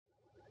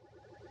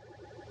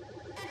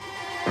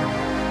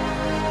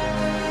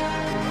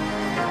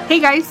Hey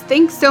guys,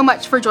 thanks so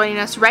much for joining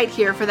us right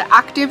here for the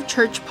Active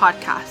Church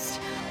podcast.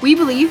 We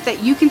believe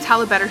that you can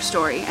tell a better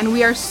story, and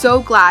we are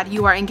so glad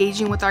you are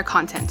engaging with our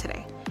content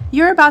today.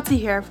 You're about to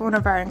hear from one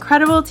of our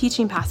incredible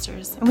teaching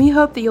pastors, and we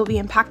hope that you'll be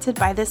impacted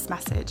by this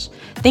message.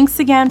 Thanks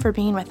again for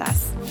being with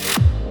us.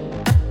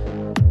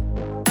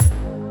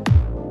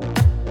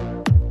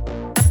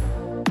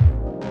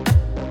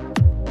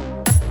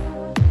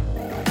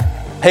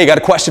 Hey, got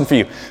a question for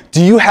you.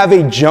 Do you have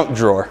a junk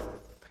drawer?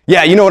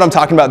 Yeah, you know what I'm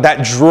talking about.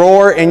 That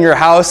drawer in your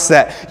house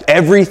that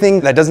everything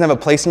that doesn't have a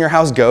place in your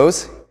house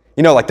goes.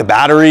 You know, like the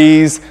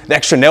batteries, the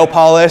extra nail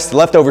polish, the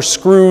leftover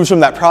screws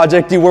from that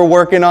project you were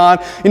working on.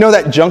 You know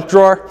that junk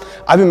drawer?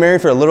 I've been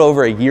married for a little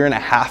over a year and a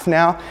half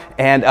now,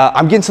 and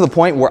I'm getting to the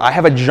point where I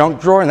have a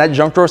junk drawer, and that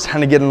junk drawer is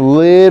kind of getting a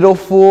little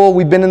full.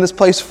 We've been in this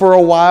place for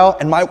a while,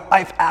 and my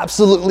wife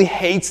absolutely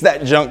hates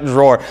that junk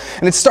drawer,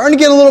 and it's starting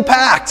to get a little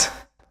packed,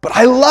 but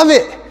I love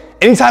it.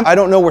 Anytime I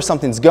don't know where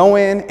something's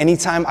going,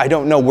 anytime I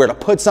don't know where to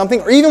put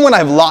something, or even when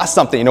I've lost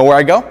something, you know where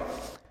I go?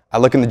 I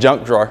look in the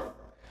junk drawer.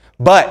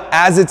 But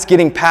as it's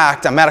getting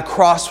packed, I'm at a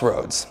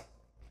crossroads.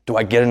 Do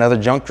I get another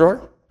junk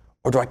drawer,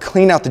 or do I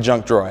clean out the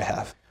junk drawer I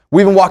have?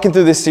 We've been walking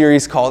through this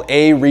series called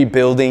A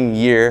Rebuilding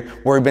Year,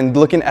 where we've been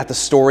looking at the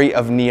story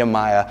of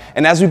Nehemiah.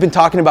 And as we've been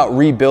talking about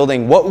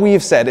rebuilding, what we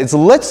have said is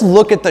let's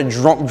look at the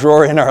junk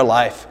drawer in our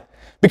life.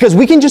 Because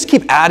we can just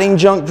keep adding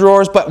junk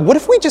drawers, but what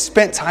if we just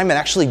spent time and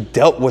actually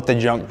dealt with the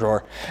junk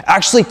drawer?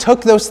 Actually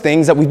took those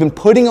things that we've been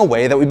putting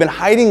away, that we've been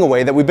hiding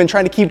away, that we've been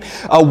trying to keep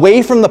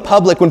away from the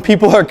public when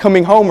people are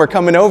coming home or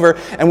coming over,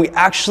 and we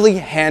actually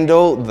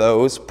handle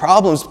those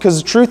problems.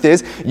 Because the truth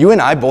is, you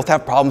and I both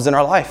have problems in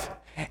our life.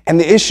 And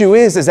the issue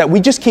is that we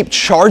just keep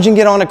charging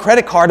it on a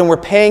credit card and we're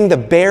paying the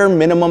bare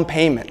minimum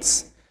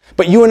payments.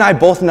 But you and I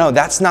both know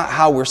that's not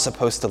how we're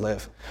supposed to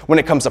live. When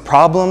it comes to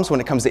problems, when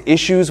it comes to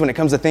issues, when it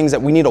comes to things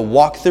that we need to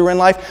walk through in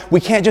life, we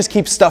can't just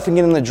keep stuffing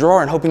it in the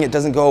drawer and hoping it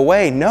doesn't go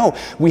away. No,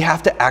 we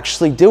have to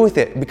actually deal with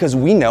it because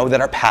we know that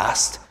our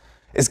past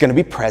is going to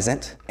be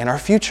present in our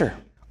future.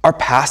 Our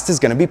past is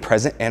going to be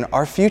present in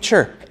our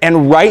future.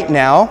 And right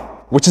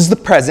now, which is the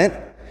present,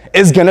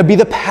 is going to be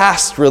the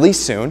past really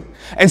soon.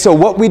 And so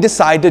what we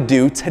decide to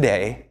do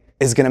today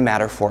is going to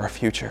matter for our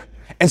future.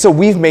 And so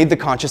we've made the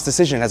conscious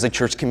decision as a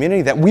church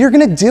community that we are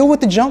going to deal with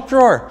the junk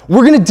drawer.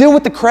 We're going to deal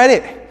with the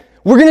credit.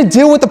 We're going to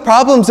deal with the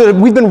problems that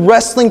we've been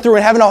wrestling through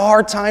and having a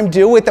hard time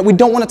deal with, that we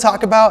don't want to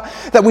talk about,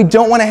 that we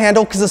don't want to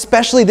handle, because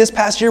especially this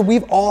past year,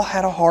 we've all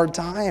had a hard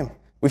time.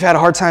 We've had a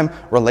hard time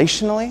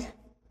relationally,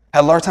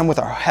 had a hard time with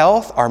our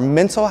health, our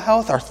mental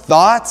health, our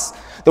thoughts,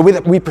 the way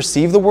that we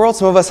perceive the world.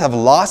 Some of us have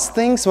lost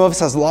things. Some of us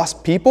have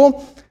lost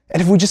people.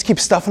 And if we just keep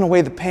stuffing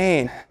away the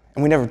pain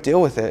and we never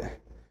deal with it,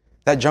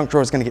 that junk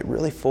drawer is going to get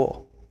really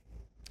full.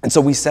 And so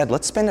we said,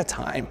 let's spend a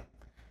time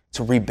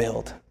to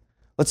rebuild.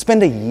 Let's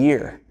spend a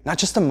year, not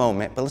just a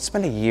moment, but let's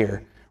spend a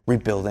year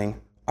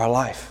rebuilding our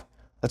life.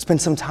 Let's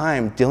spend some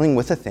time dealing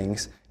with the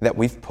things that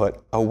we've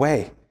put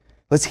away.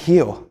 Let's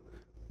heal.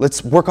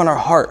 Let's work on our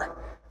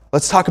heart.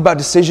 Let's talk about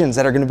decisions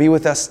that are going to be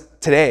with us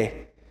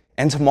today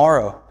and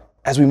tomorrow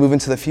as we move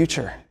into the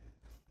future.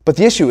 But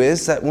the issue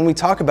is that when we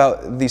talk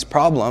about these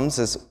problems,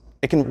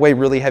 it can weigh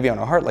really heavy on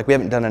our heart, like we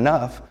haven't done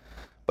enough.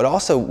 But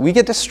also, we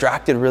get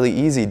distracted really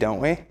easy, don't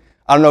we?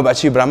 I don't know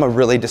about you, but I'm a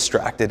really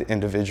distracted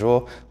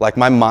individual. Like,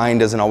 my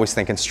mind doesn't always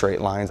think in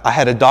straight lines. I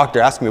had a doctor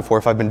ask me before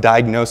if I've been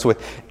diagnosed with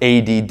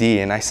ADD,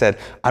 and I said,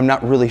 I'm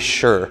not really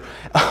sure.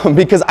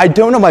 Because I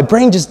don't know, my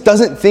brain just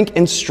doesn't think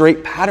in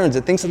straight patterns.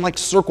 It thinks in like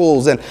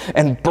circles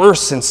and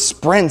bursts and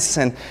sprints,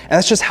 and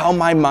that's just how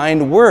my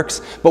mind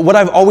works. But what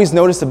I've always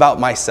noticed about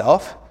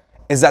myself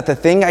is that the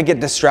thing I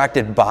get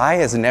distracted by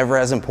is never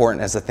as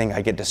important as the thing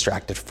I get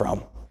distracted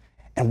from.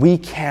 And we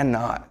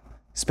cannot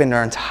spend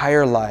our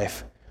entire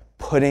life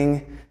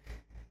putting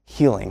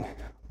healing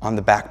on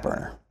the back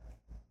burner.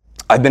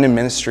 I've been in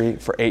ministry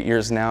for 8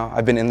 years now.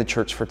 I've been in the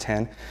church for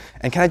 10.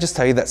 And can I just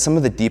tell you that some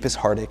of the deepest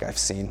heartache I've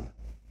seen,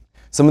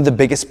 some of the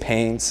biggest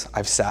pains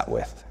I've sat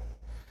with,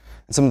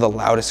 and some of the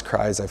loudest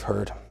cries I've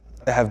heard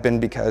have been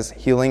because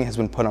healing has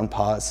been put on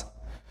pause.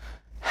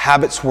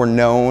 Habits were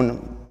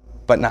known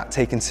but not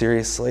taken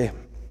seriously,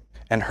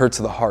 and hurts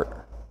of the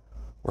heart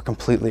were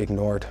completely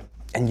ignored.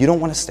 And you don't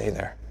want to stay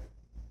there.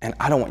 And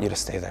I don't want you to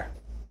stay there.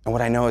 And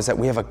what I know is that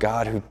we have a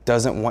God who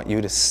doesn't want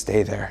you to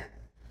stay there.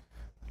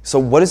 So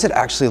what does it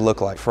actually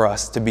look like for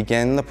us to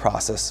begin the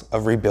process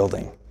of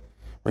rebuilding?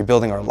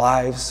 Rebuilding our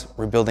lives,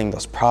 rebuilding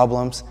those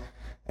problems,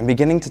 and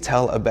beginning to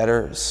tell a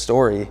better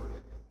story.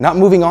 Not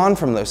moving on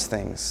from those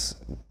things,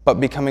 but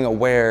becoming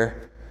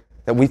aware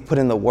that we've put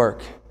in the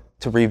work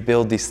to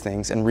rebuild these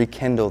things and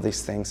rekindle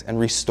these things and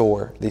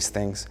restore these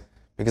things.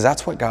 Because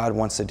that's what God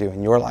wants to do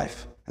in your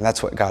life. And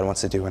that's what God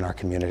wants to do in our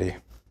community.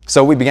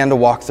 So we began to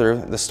walk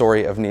through the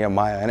story of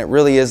Nehemiah, and it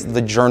really is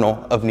the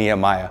journal of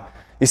Nehemiah.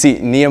 You see,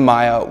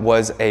 Nehemiah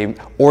was an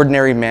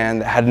ordinary man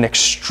that had an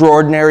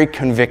extraordinary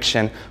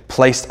conviction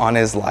placed on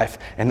his life.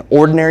 An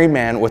ordinary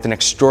man with an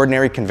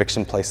extraordinary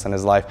conviction placed on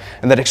his life.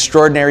 And that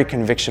extraordinary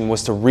conviction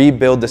was to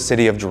rebuild the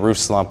city of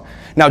Jerusalem.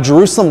 Now,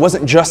 Jerusalem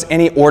wasn't just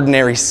any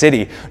ordinary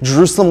city.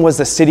 Jerusalem was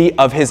the city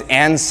of his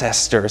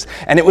ancestors.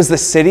 And it was the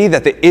city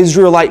that the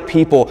Israelite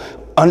people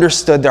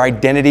understood their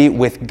identity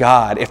with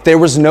God. If there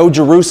was no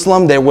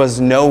Jerusalem, there was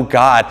no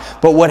God.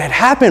 But what had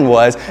happened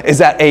is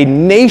that a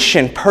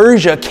nation,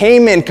 Persia,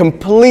 came in,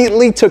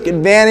 completely took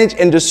advantage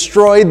and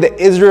destroyed the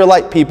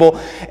Israelite people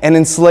and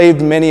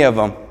enslaved many of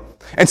them.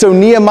 And so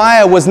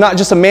Nehemiah was not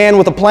just a man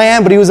with a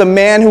plan, but he was a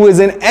man who was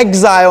in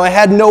exile and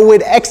had no way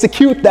to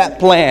execute that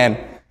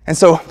plan. And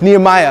so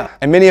Nehemiah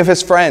and many of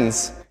his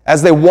friends,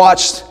 as they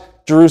watched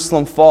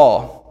Jerusalem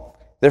fall,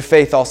 their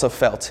faith also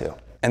fell too.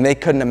 And they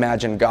couldn't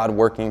imagine God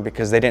working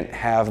because they didn't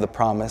have the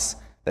promise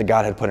that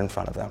God had put in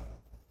front of them.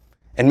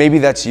 And maybe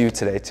that's you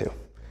today too.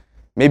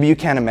 Maybe you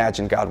can't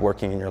imagine God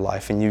working in your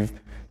life and you've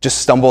just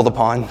stumbled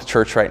upon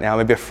church right now.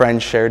 Maybe a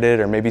friend shared it,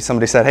 or maybe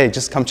somebody said, hey,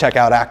 just come check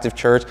out Active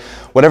Church.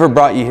 Whatever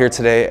brought you here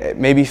today,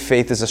 maybe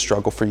faith is a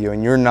struggle for you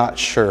and you're not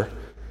sure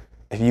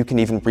if you can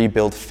even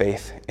rebuild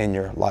faith in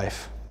your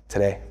life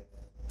today.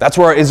 That's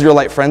where our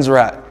Israelite friends were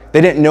at. They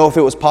didn't know if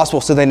it was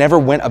possible, so they never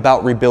went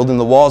about rebuilding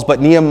the walls.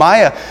 But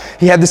Nehemiah,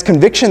 he had this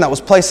conviction that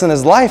was placed in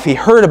his life. He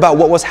heard about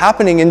what was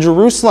happening in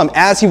Jerusalem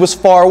as he was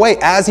far away,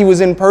 as he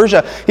was in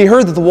Persia. He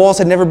heard that the walls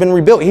had never been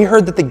rebuilt. He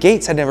heard that the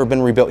gates had never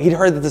been rebuilt. He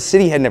heard that the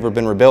city had never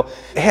been rebuilt.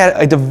 He had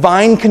a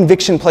divine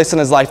conviction placed in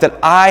his life that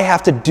I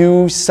have to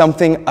do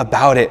something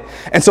about it.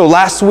 And so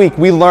last week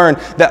we learned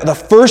that the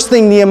first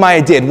thing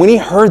Nehemiah did when he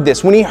heard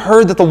this, when he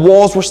heard that the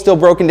walls were still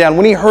broken down,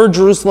 when he heard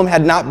Jerusalem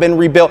had not been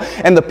rebuilt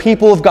and the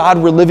people of God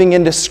were living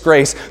in disgrace,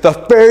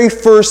 the very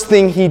first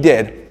thing he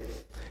did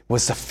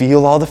was to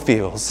feel all the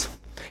feels.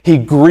 He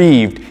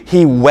grieved,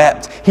 he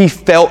wept, he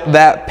felt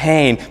that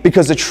pain,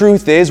 because the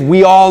truth is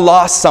we all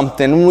lost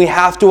something and we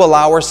have to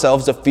allow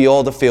ourselves to feel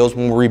all the feels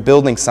when we're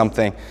rebuilding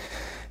something.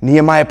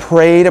 Nehemiah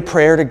prayed a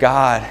prayer to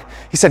God.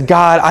 He said,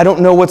 God, I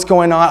don't know what's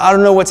going on. I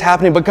don't know what's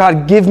happening, but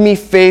God, give me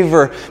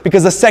favor.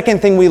 Because the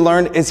second thing we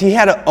learned is he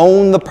had to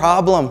own the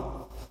problem.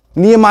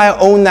 Nehemiah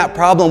owned that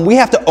problem. We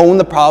have to own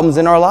the problems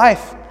in our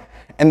life.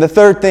 And the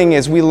third thing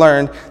is we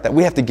learned that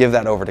we have to give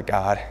that over to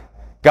God.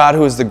 God,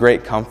 who is the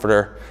great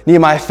comforter.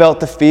 Nehemiah felt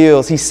the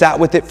feels. He sat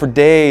with it for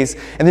days.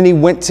 And then he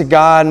went to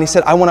God and he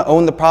said, I want to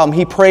own the problem.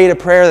 He prayed a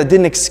prayer that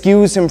didn't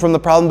excuse him from the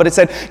problem, but it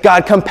said,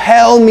 God,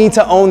 compel me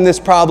to own this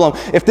problem.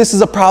 If this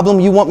is a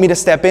problem you want me to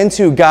step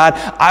into, God,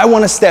 I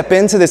want to step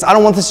into this. I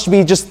don't want this to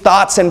be just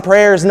thoughts and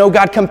prayers. No,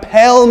 God,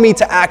 compel me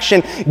to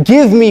action.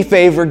 Give me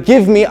favor.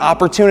 Give me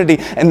opportunity.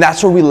 And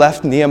that's where we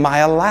left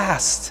Nehemiah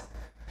last.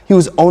 He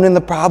was owning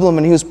the problem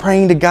and he was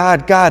praying to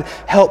God, God,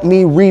 help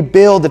me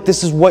rebuild if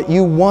this is what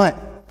you want.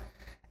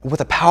 With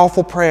a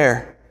powerful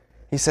prayer,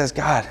 he says,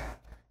 God,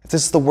 if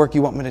this is the work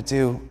you want me to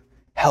do,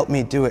 help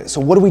me do it.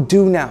 So what do we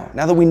do now?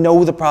 Now that we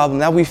know the problem,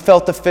 now we've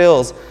felt the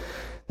feels,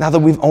 now that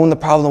we've owned the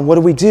problem, what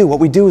do we do?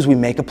 What we do is we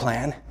make a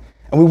plan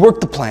and we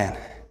work the plan.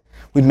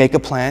 We make a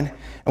plan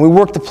and we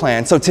work the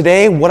plan. So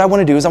today, what I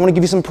want to do is I want to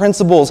give you some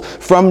principles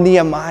from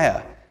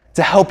Nehemiah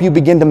to help you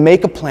begin to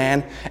make a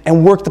plan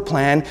and work the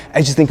plan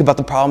as you think about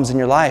the problems in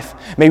your life.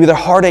 Maybe they're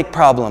heartache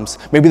problems.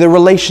 Maybe they're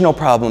relational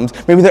problems.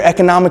 Maybe they're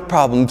economic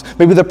problems.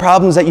 Maybe they're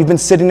problems that you've been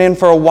sitting in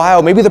for a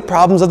while. Maybe they're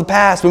problems of the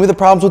past. Maybe they're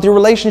problems with your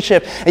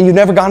relationship and you've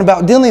never gone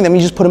about dealing with them.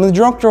 You just put them in the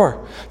junk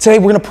drawer. Today,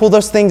 we're going to pull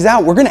those things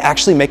out. We're going to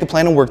actually make a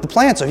plan and work the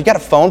plan. So if you got a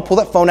phone, pull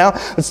that phone out.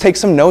 Let's take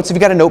some notes. If you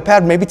got a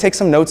notepad, maybe take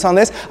some notes on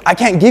this. I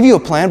can't give you a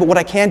plan, but what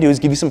I can do is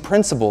give you some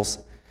principles.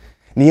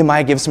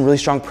 Nehemiah gives some really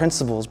strong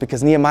principles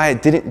because Nehemiah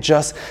didn't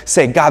just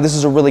say, God, this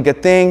is a really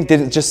good thing.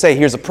 Didn't just say,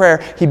 here's a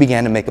prayer. He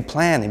began to make a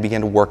plan. He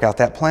began to work out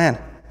that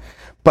plan.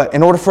 But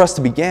in order for us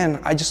to begin,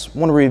 I just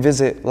want to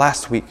revisit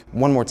last week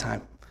one more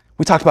time.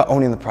 We talked about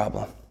owning the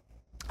problem.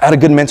 I had a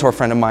good mentor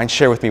friend of mine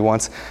share with me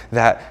once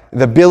that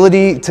the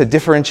ability to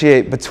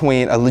differentiate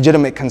between a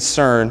legitimate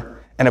concern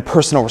and a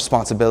personal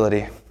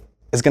responsibility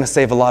is going to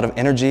save a lot of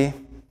energy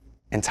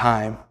and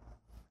time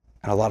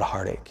and a lot of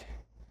heartache.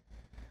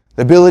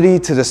 The ability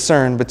to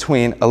discern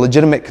between a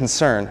legitimate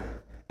concern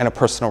and a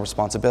personal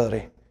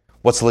responsibility.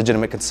 What's a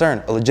legitimate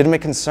concern? A legitimate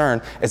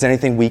concern is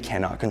anything we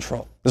cannot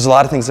control. There's a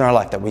lot of things in our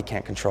life that we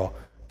can't control.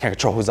 Can't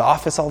control who's in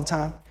office all the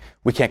time.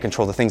 We can't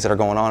control the things that are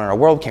going on in our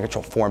world. We can't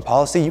control foreign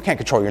policy. You can't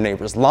control your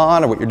neighbor's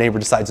lawn or what your neighbor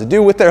decides to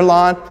do with their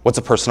lawn. What's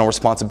a personal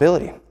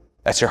responsibility?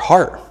 That's your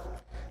heart.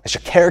 That's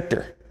your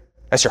character.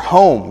 That's your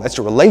home. That's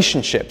your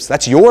relationships.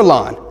 That's your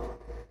lawn.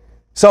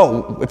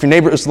 So, if your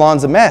neighbor's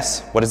lawn's a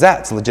mess, what is that?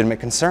 It's a legitimate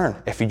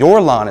concern. If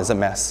your lawn is a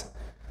mess,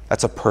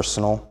 that's a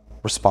personal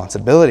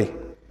responsibility.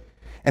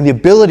 And the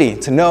ability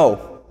to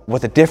know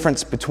what the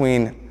difference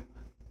between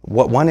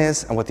what one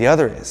is and what the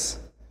other is,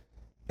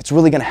 it's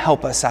really going to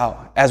help us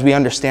out as we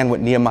understand what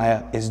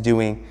Nehemiah is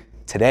doing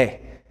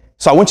today.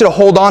 So I want you to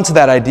hold on to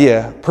that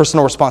idea,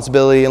 personal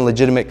responsibility and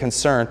legitimate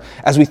concern,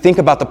 as we think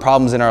about the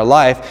problems in our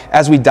life,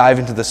 as we dive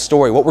into the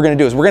story. What we're going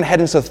to do is we're going to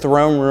head into the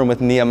throne room with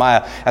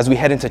Nehemiah as we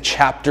head into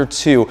chapter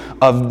 2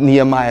 of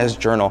Nehemiah's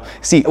journal.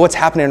 See, what's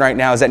happening right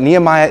now is that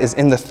Nehemiah is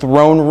in the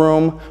throne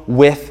room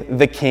with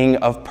the king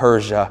of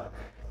Persia,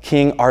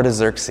 King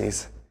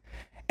Artaxerxes.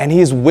 And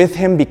he is with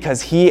him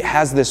because he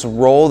has this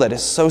role that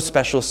is so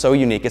special, so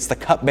unique. It's the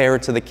cupbearer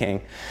to the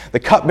king. The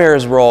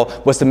cupbearer's role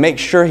was to make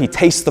sure he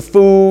tastes the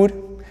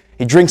food,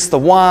 he drinks the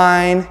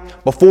wine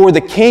before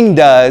the king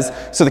does,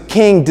 so the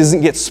king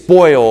doesn't get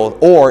spoiled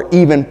or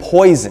even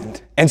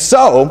poisoned. And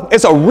so,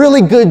 it's a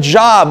really good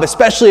job,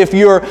 especially if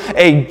you're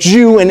a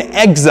Jew in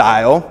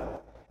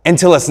exile,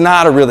 until it's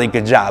not a really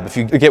good job, if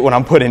you get what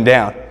I'm putting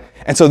down.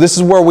 And so this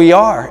is where we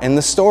are in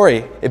the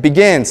story. It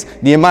begins,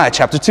 Nehemiah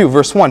chapter 2,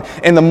 verse 1.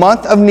 In the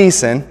month of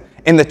Nisan,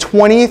 in the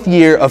 20th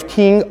year of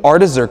King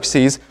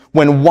Artaxerxes,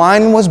 when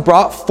wine was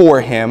brought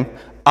for him,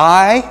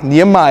 I,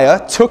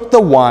 Nehemiah, took the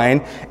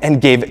wine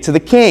and gave it to the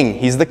king.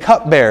 He's the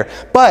cupbearer.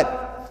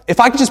 But if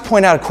I could just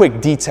point out a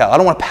quick detail, I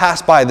don't want to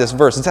pass by this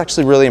verse. It's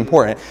actually really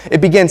important. It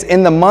begins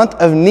in the month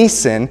of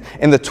Nisan,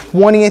 in the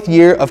 20th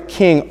year of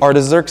King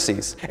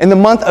Artaxerxes. In the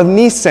month of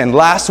Nisan,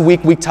 last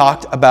week we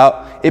talked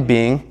about it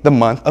being the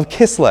month of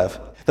Kislev.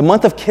 The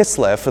month of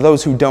Kislev, for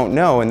those who don't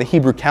know, in the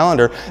Hebrew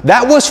calendar,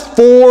 that was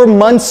 4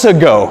 months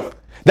ago.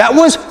 That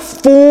was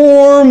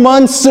 4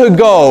 months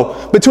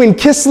ago. Between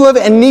Kislev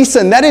and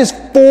Nisan, that is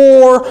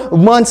 4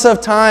 months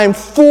of time.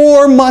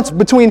 4 months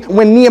between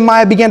when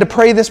Nehemiah began to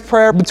pray this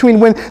prayer,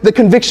 between when the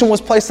conviction was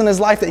placed in his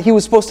life that he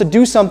was supposed to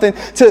do something,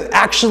 to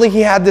actually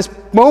he had this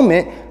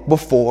moment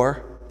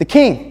before the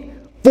king.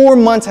 4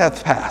 months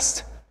have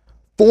passed.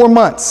 4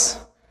 months.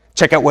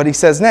 Check out what he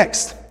says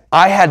next.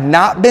 I had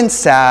not been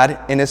sad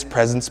in his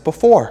presence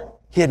before.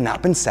 He had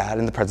not been sad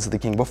in the presence of the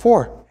king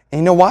before.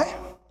 And you know why?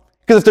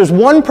 Because if there's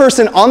one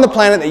person on the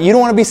planet that you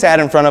don't want to be sad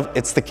in front of,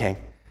 it's the king.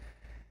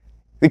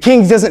 The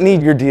king doesn't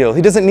need your deal.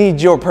 He doesn't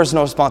need your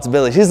personal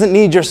responsibilities. He doesn't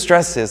need your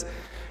stresses.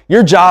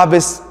 Your job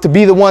is to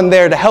be the one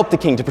there to help the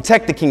king, to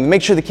protect the king, to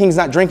make sure the king's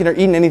not drinking or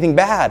eating anything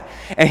bad.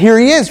 And here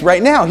he is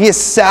right now. He is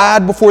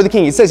sad before the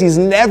king. He says he's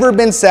never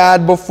been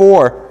sad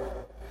before.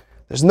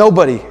 There's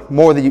nobody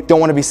more that you don't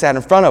want to be sad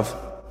in front of.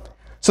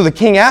 So the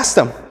king asked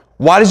him,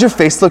 why does your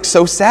face look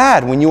so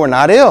sad when you are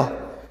not ill?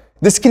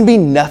 This can be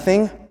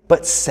nothing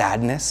but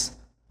sadness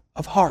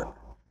of heart.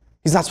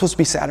 He's not supposed to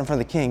be sad in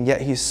front of the king, yet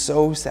he's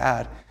so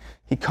sad.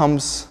 He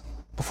comes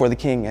before the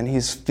king and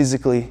he's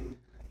physically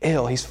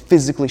ill. He's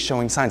physically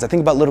showing signs. I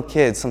think about little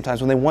kids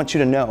sometimes when they want you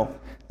to know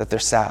that they're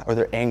sad or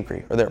they're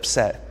angry or they're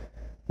upset.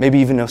 Maybe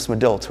even know some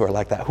adults who are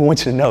like that, who want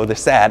you to know they're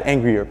sad,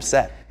 angry, or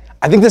upset.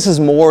 I think this is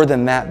more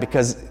than that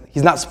because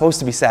he's not supposed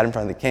to be sad in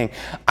front of the king.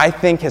 I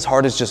think his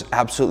heart is just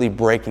absolutely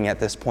breaking at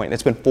this point.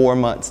 It's been 4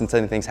 months since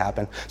anything's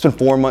happened. It's been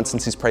 4 months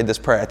since he's prayed this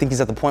prayer. I think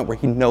he's at the point where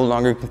he no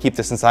longer can keep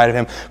this inside of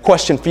him.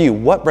 Question for you,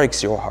 what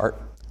breaks your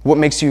heart? What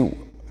makes you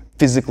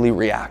physically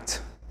react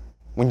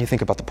when you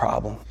think about the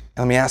problem?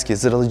 And let me ask you,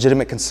 is it a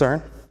legitimate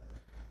concern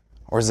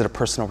or is it a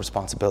personal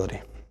responsibility?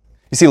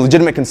 You see,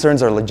 legitimate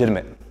concerns are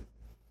legitimate.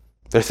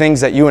 They're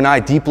things that you and I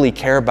deeply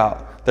care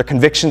about. They're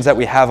convictions that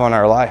we have on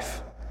our life.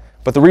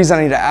 But the reason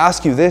I need to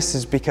ask you this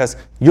is because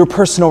your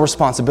personal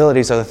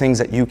responsibilities are the things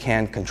that you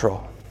can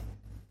control.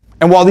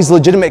 And while these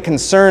legitimate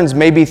concerns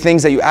may be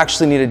things that you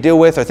actually need to deal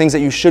with or things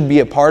that you should be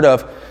a part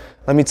of,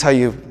 let me tell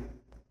you,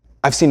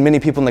 I've seen many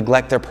people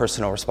neglect their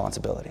personal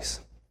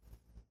responsibilities.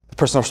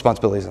 Personal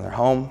responsibilities in their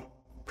home,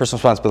 personal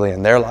responsibility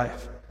in their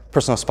life,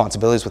 personal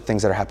responsibilities with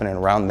things that are happening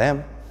around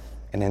them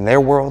and in their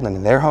world and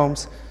in their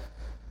homes.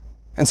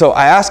 And so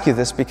I ask you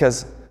this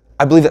because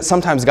I believe that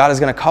sometimes God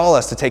is going to call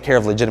us to take care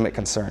of legitimate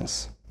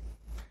concerns.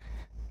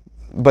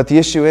 But the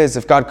issue is,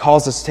 if God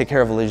calls us to take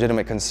care of a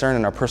legitimate concern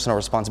and our personal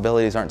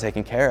responsibilities aren't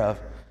taken care of,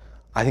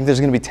 I think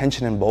there's going to be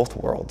tension in both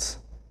worlds.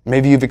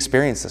 Maybe you've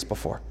experienced this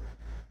before.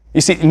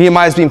 You see,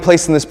 Nehemiah is being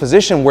placed in this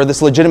position where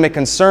this legitimate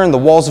concern, the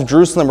walls of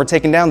Jerusalem were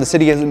taken down, the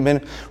city hasn't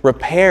been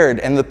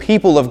repaired, and the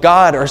people of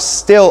God are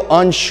still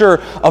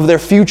unsure of their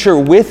future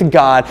with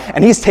God,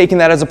 and he's taking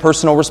that as a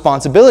personal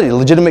responsibility. A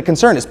legitimate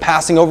concern is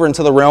passing over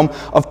into the realm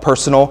of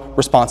personal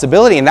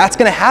responsibility, and that's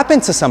going to happen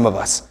to some of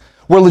us,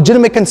 where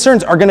legitimate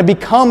concerns are going to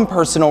become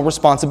personal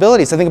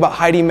responsibilities. I think about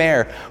Heidi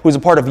Mayer, who's a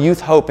part of Youth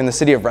Hope in the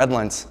city of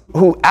Redlands,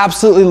 who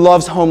absolutely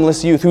loves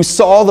homeless youth, who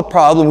saw the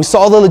problem, who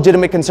saw the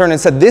legitimate concern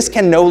and said, this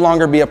can no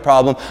longer be a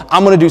problem.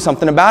 I'm going to do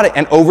something about it.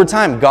 And over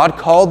time, God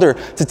called her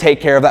to take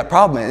care of that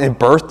problem, and it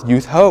birthed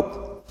Youth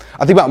Hope.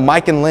 I think about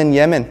Mike and Lynn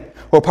Yemen,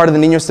 who are part of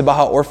the Niños de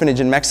Baja orphanage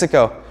in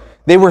Mexico.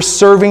 They were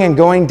serving and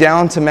going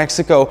down to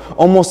Mexico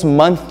almost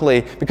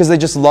monthly because they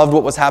just loved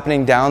what was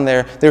happening down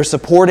there. They were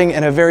supporting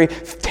in a very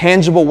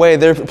tangible way.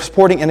 They're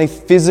supporting in a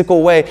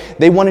physical way.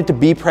 They wanted to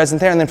be present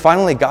there. And then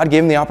finally, God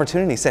gave them the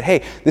opportunity. He said,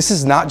 hey, this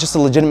is not just a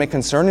legitimate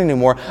concern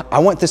anymore. I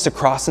want this to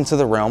cross into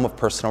the realm of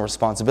personal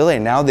responsibility.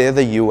 And now they're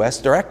the U.S.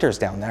 directors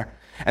down there.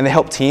 And they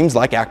help teams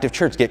like Active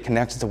Church get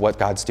connected to what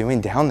God's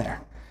doing down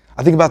there.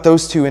 I think about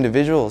those two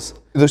individuals,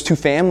 those two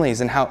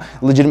families, and how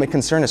legitimate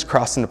concern is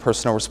crossed into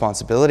personal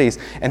responsibilities.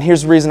 And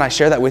here's the reason I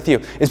share that with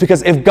you, is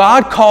because if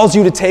God calls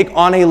you to take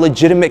on a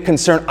legitimate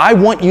concern, I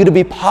want you to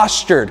be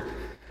postured,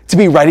 to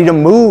be ready to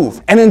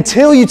move. And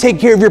until you take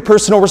care of your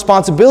personal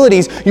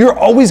responsibilities, you're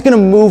always going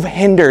to move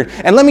hindered.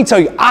 And let me tell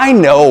you, I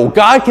know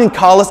God can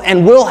call us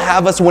and will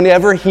have us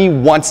whenever He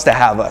wants to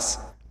have us.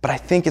 But I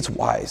think it's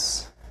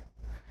wise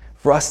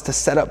for us to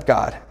set up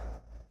God,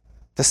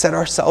 to set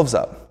ourselves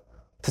up,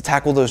 to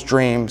tackle those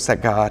dreams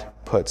that God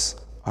puts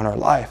on our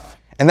life.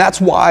 And that's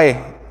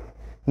why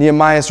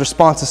Nehemiah's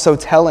response is so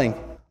telling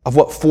of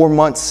what 4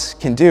 months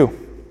can do.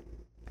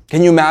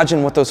 Can you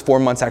imagine what those 4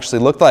 months actually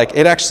looked like?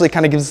 It actually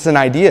kind of gives us an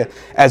idea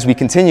as we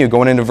continue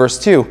going into verse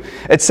 2.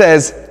 It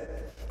says,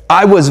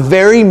 I was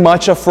very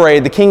much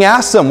afraid. The king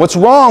asked him, what's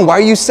wrong? Why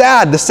are you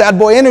sad? The sad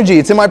boy energy,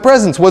 it's in my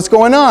presence. What's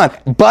going on?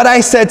 But I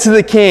said to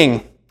the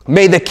king,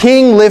 may the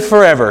king live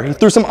forever. He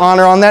threw some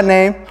honor on that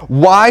name.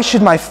 Why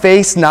should my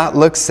face not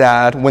look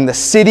sad when the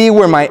city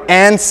where my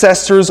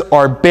ancestors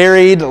are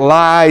buried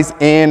lies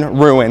in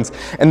ruins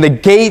and the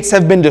gates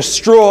have been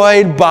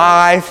destroyed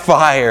by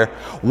fire?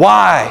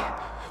 Why?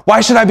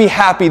 Why should I be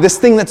happy? This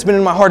thing that's been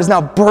in my heart is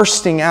now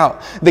bursting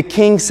out. The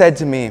king said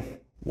to me,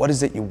 what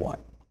is it you want?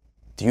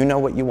 Do you know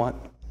what you want?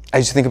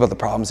 As you think about the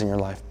problems in your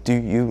life, do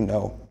you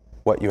know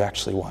what you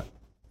actually want?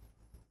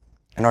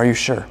 And are you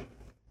sure?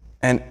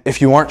 And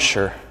if you aren't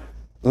sure,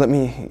 let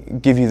me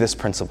give you this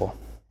principle,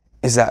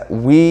 is that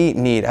we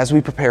need, as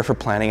we prepare for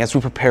planning, as we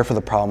prepare for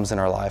the problems in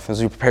our life,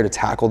 as we prepare to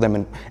tackle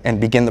them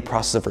and begin the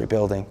process of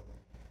rebuilding,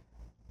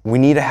 we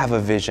need to have a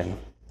vision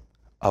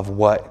of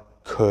what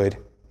could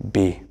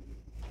be.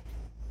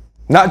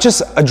 Not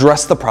just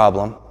address the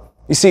problem.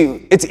 You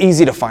see, it's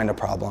easy to find a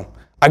problem.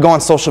 I go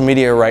on social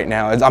media right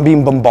now. I'm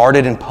being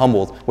bombarded and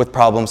pummeled with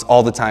problems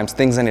all the time.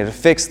 Things I need to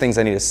fix, things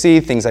I need to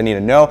see, things I need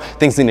to know,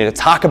 things I need to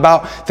talk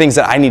about, things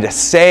that I need to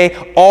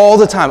say all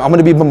the time. I'm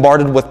going to be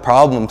bombarded with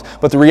problems.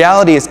 But the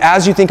reality is,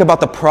 as you think about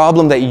the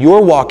problem that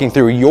you're walking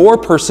through, your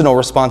personal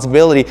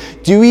responsibility,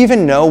 do you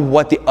even know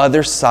what the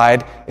other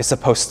side is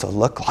supposed to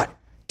look like?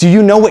 Do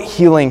you know what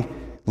healing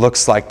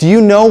looks like? Do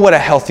you know what a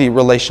healthy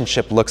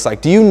relationship looks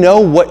like? Do you know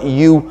what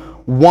you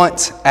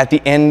want at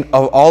the end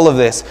of all of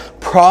this?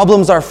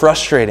 Problems are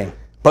frustrating,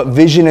 but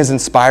vision is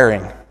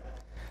inspiring.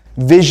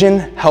 Vision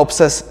helps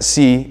us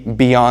see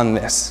beyond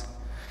this.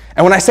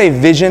 And when I say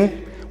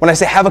vision, when I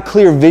say have a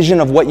clear vision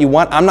of what you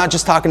want, I'm not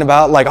just talking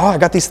about like, oh, I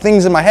got these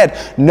things in my head.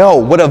 No,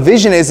 what a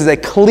vision is a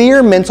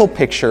clear mental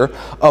picture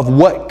of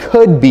what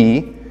could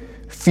be,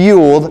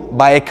 fueled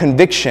by a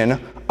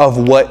conviction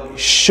of what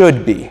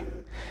should be.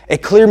 A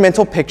clear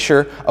mental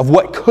picture of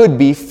what could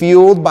be,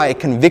 fueled by a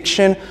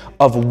conviction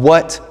of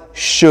what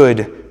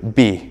should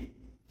be.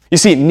 You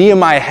see,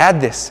 Nehemiah had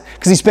this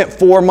because he spent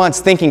 4 months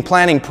thinking,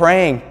 planning,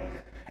 praying.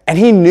 And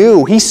he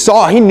knew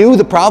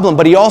the problem,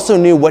 but he also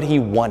knew what he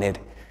wanted.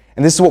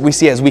 And this is what we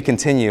see as we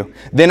continue.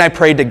 Then I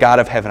prayed to God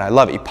of heaven. I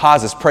love it. He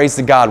pauses, prays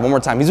to God one more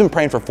time. He's been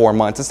praying for 4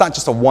 months. It's not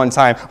just a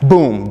one-time,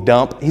 boom,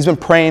 dump. He's been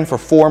praying for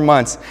 4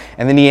 months.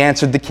 And then he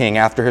answered the king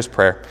after his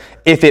prayer.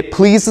 If it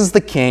pleases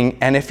the king,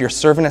 and if your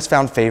servant has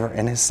found favor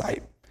in his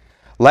sight,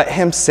 let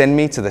him send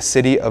me to the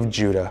city of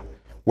Judah,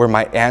 where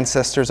my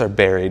ancestors are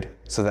buried,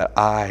 so that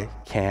I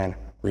can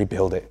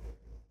rebuild it.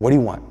 What do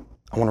you want?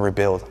 I want to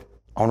rebuild.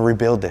 I want to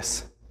rebuild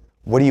this.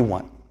 What do you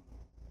want?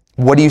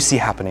 What do you see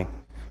happening?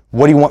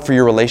 What do you want for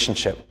your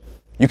relationship?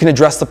 You can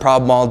address the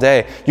problem all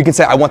day. You can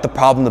say, I want the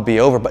problem to be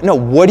over. But no,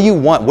 what do you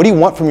want? What do you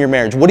want from your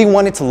marriage? What do you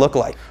want it to look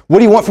like? What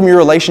do you want from your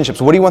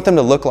relationships? What do you want them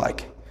to look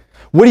like?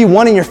 What do you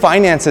want in your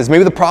finances?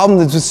 Maybe the problem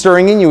that's been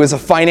stirring in you is a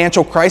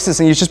financial crisis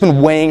and you've just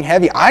been weighing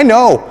heavy. I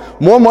know,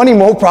 more money,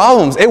 more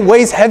problems. It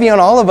weighs heavy on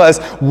all of us.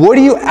 What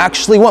do you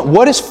actually want?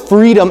 What does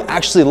freedom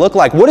actually look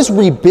like? What does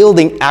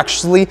rebuilding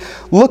actually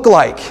look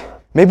like?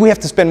 Maybe we have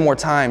to spend more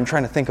time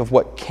trying to think of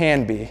what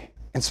can be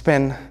and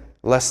spend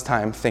less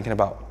time thinking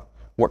about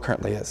what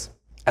currently is.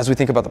 As we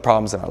think about the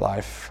problems in our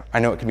life, I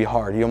know it can be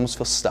hard. You almost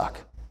feel stuck.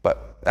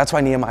 But that's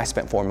why Nehemiah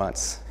spent 4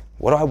 months.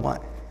 What do I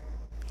want?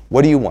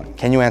 What do you want?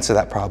 Can you answer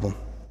that problem?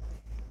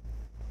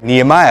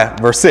 Nehemiah,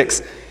 verse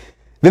 6.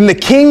 Then the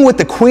king with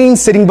the queen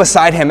sitting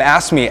beside him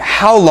asked me,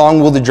 how long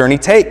will the journey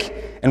take?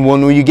 And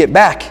when will you get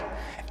back?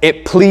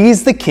 It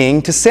pleased the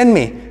king to send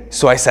me.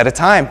 So I set a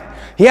time.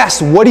 He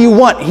asks, what do you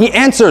want? He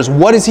answers,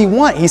 what does he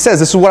want? He says,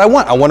 this is what I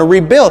want. I want to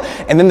rebuild.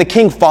 And then the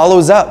king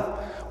follows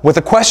up with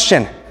a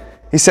question.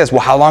 He says,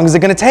 well, how long is it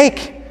going to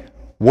take?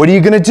 What are you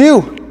going to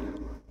do?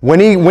 When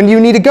do you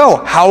need to go?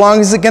 How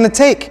long is it going to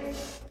take?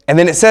 And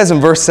then it says in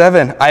verse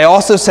 7, I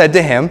also said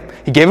to him,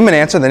 he gave him an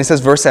answer, and then he says,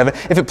 verse 7,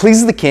 if it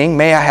pleases the king,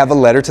 may I have a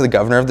letter to the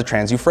governor of the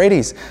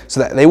Trans-Euphrates, so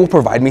that they will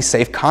provide me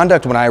safe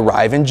conduct when I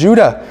arrive in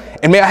Judah.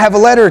 And may I have a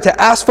letter to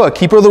Aspha,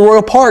 keeper of the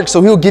royal park,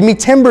 so he will give me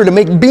timber to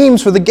make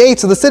beams for the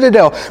gates of the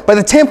citadel, by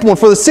the temple, and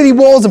for the city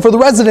walls, and for the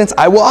residence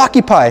I will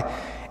occupy.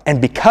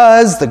 And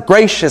because the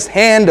gracious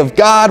hand of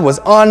God was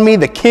on me,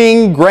 the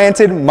king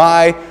granted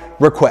my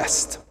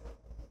request.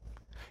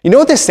 You know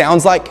what this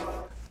sounds like?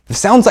 It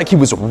sounds like he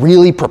was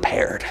really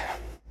prepared.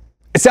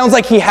 It It sounds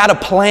like he had a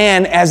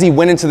plan as he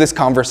went into this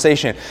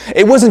conversation.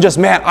 It wasn't just,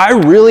 man, I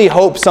really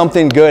hope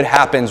something good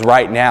happens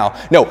right now.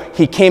 No,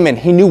 he came in,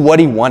 he knew what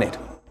he wanted.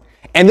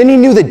 And then he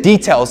knew the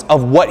details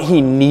of what he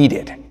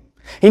needed.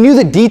 He knew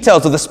the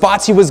details of the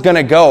spots he was going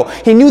to go.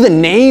 He knew the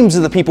names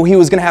of the people he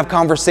was going to have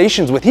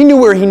conversations with. He knew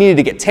where he needed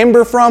to get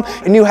timber from.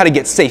 He knew how to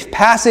get safe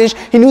passage.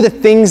 He knew the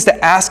things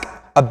to ask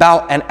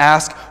about and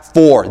ask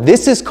for.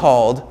 This is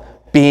called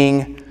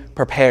being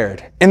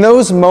prepared. In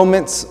those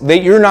moments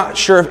that you're not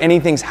sure if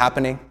anything's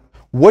happening,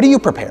 what are you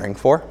preparing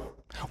for?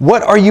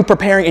 What are you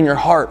preparing in your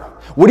heart?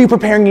 What are you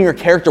preparing in your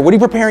character? What are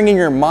you preparing in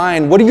your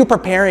mind? What are you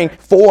preparing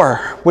for?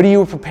 What are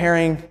you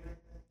preparing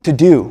to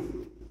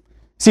do?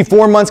 See,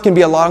 4 months can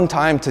be a long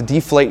time to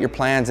deflate your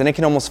plans, and it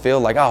can almost feel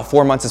like,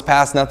 4 months has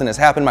passed, nothing has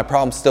happened, my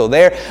problem's still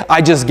there,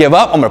 I just give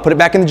up, I'm going to put it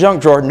back in the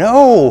junk drawer.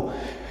 No,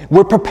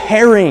 we're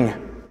preparing.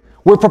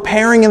 We're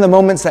preparing in the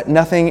moments that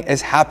nothing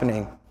is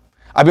happening.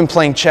 I've been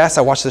playing chess.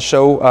 I watched the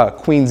show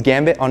Queen's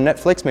Gambit on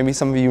Netflix. Maybe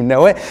some of you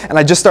know it. And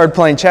I just started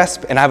playing chess,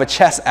 and I have a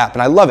chess app,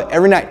 and I love it.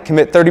 Every night,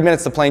 commit 30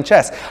 minutes to playing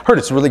chess. Heard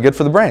it's really good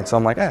for the brain, so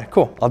I'm like,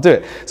 cool, I'll do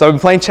it. So I've been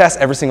playing chess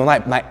every single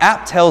night. My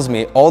app tells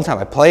me all the time,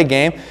 I play a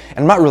game, and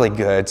I'm not really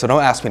good, so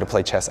don't ask me to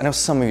play chess. I know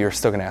some of you are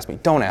still going to ask me.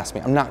 Don't ask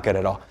me. I'm not good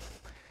at all.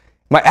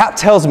 My app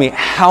tells me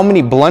how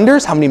many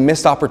blunders, how many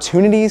missed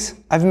opportunities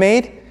I've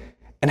made,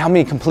 and how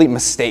many complete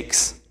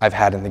mistakes I've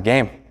had in the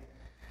game.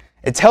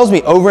 It tells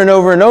me over and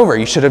over and over,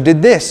 you should have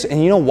did this.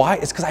 And you know why?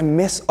 It's because I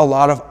miss a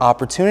lot of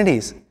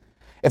opportunities.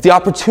 If the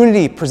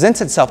opportunity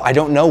presents itself, I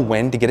don't know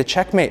when to get a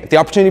checkmate. If the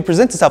opportunity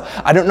presents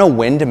itself, I don't know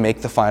when to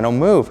make the final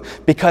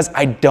move because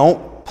I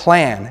don't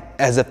plan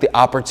as if the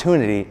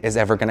opportunity is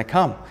ever going to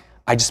come.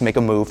 I just make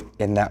a move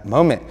in that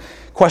moment.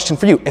 Question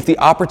for you, if the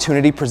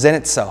opportunity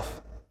presented itself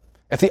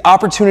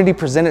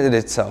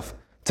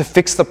to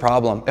fix the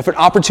problem, if an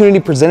opportunity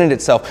presented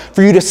itself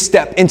for you to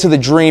step into the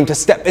dream, to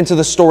step into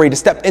the story, to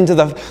step into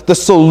the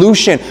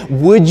solution,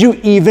 would you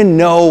even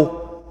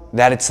know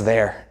that it's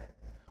there?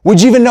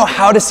 Would you even know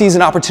how to seize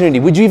an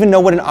opportunity? Would you even know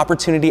what an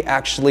opportunity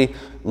actually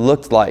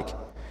looked like?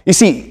 You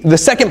see, the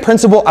second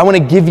principle I want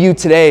to give you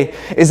today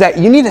is that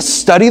you need to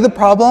study the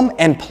problem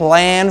and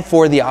plan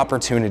for the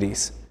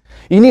opportunities.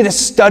 You need to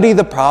study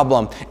the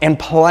problem and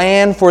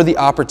plan for the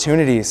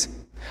opportunities.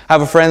 I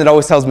have a friend that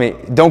always tells me,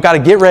 don't got to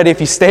get ready if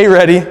you stay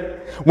ready.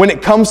 When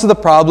it comes to the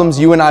problems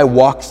you and I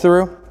walk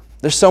through,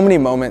 there's so many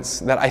moments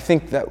that I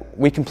think that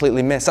we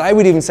completely miss. I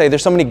would even say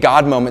there's so many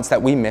God moments that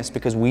we miss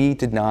because we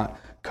did not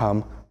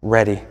come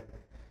ready.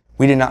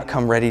 We did not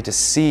come ready to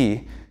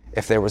see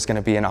if there was going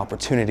to be an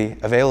opportunity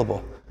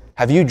available.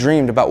 Have you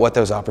dreamed about what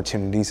those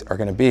opportunities are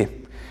going to be?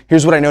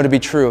 Here's what I know to be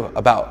true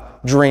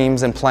about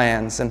dreams and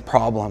plans and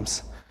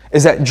problems,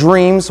 is that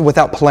dreams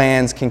without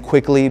plans can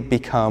quickly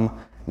become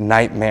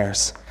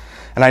nightmares.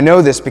 And I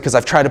know this because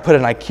I've tried to put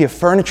an IKEA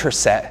furniture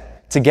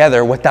set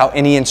together without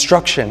any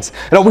instructions.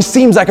 It always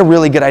seems like a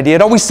really good idea.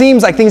 It always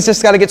seems like things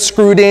just got to get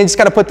screwed in, just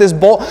got to put this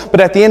bolt. But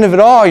at the end of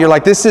it all, you're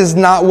like, this is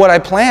not what I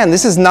planned.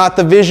 This is not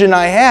the vision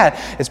I had.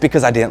 It's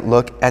because I didn't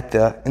look at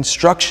the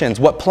instructions.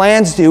 What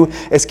plans do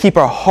is keep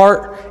our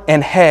heart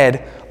and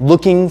head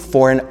looking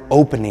for an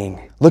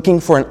opening, looking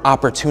for an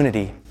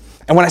opportunity.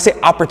 And when I say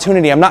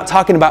opportunity, I'm not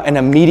talking about an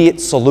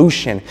immediate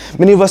solution.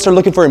 Many of us are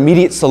looking for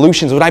immediate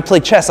solutions. When I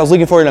played chess, I was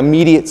looking for an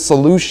immediate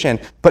solution.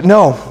 But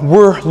no,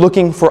 we're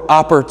looking for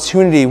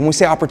opportunity. When we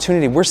say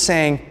opportunity, we're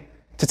saying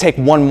to take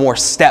one more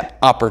step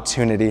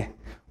opportunity.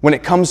 When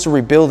it comes to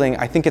rebuilding,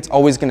 I think it's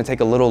always going to take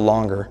a little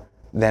longer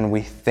than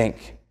we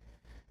think.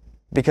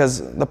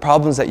 Because the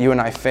problems that you and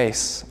I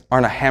face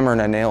aren't a hammer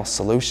and a nail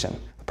solution.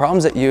 The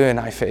problems that you and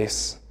I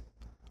face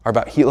are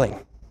about healing.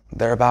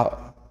 They're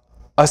about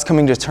us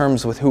coming to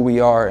terms with who we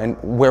are and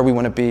where we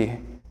want to be.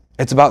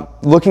 It's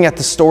about looking at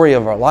the story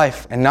of our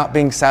life and not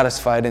being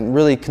satisfied and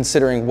really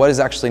considering what is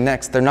actually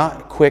next. They're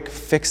not quick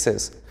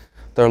fixes.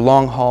 They're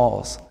long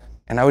hauls.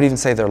 And I would even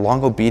say they're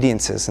long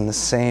obediences in the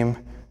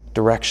same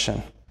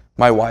direction.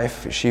 My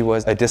wife, she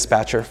was a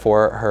dispatcher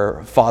for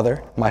her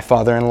father, my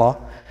father-in-law,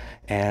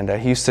 and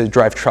he used to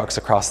drive trucks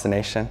across the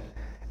nation.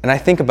 And I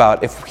think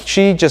about if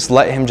she just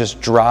let him just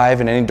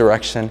drive in any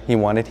direction he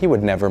wanted, he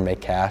would never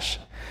make cash.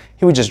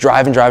 He would just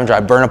drive and drive and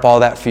drive, burn up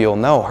all that fuel.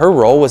 No, her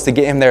role was to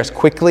get him there as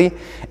quickly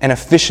and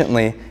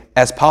efficiently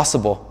as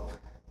possible.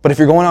 But if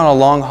you're going on a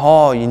long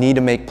haul, you need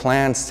to make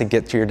plans to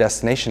get to your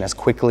destination as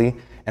quickly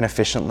and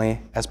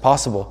efficiently as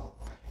possible.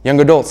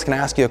 Young adults, can I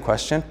ask you a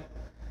question?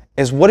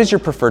 What is your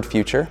preferred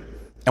future,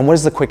 and what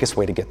is the quickest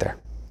way to get there?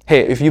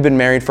 Hey, if you've been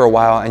married for a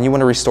while and you want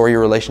to restore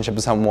your relationship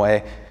in some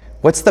way,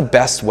 what's the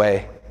best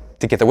way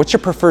to get there? What's your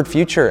preferred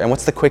future, and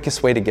what's the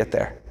quickest way to get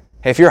there?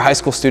 Hey, if you're a high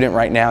school student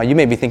right now, you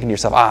may be thinking to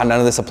yourself, none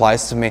of this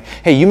applies to me.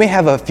 Hey, you may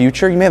have a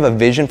future, you may have a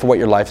vision for what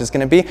your life is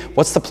going to be.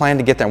 What's the plan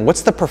to get there? And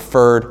what's the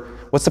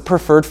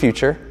preferred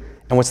future,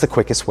 and what's the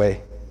quickest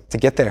way to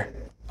get there?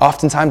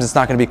 Oftentimes, it's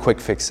not going to be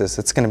quick fixes.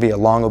 It's going to be a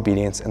long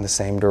obedience in the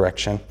same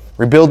direction.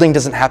 Rebuilding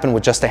doesn't happen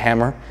with just a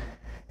hammer.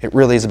 It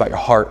really is about your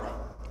heart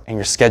and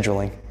your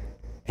scheduling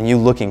and you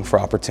looking for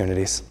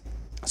opportunities.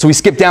 So we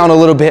skip down a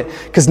little bit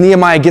because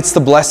Nehemiah gets the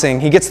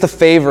blessing. He gets the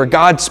favor.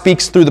 God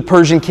speaks through the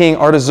Persian king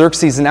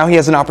Artaxerxes, and now he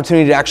has an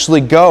opportunity to actually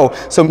go.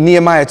 So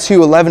Nehemiah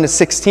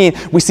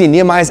 2:11-16, we see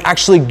Nehemiah is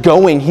actually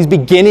going. He's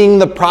beginning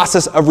the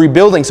process of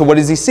rebuilding. So what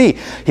does he see?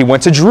 He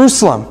went to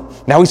Jerusalem.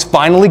 Now he's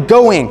finally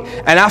going.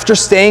 And after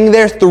staying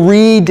there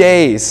 3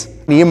 days,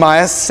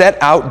 Nehemiah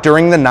set out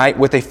during the night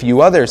with a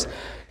few others.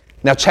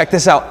 Now check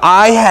this out.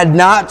 I had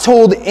not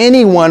told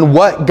anyone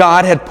what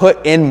God had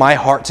put in my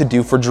heart to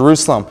do for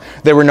Jerusalem.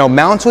 There were no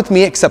mounts with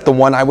me except the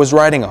one I was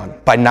riding on.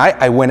 By night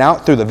I went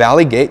out through the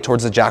valley gate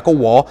towards the Jackal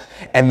Wall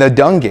and the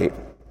Dung Gate,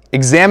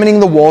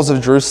 examining the walls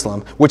of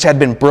Jerusalem, which had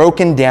been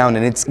broken down,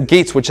 and its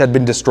gates which had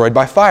been destroyed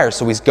by fire.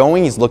 So he's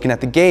going, he's looking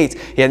at the gates.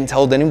 He hadn't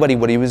told anybody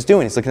what he was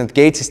doing. He's looking at the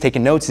gates, he's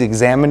taking notes, he's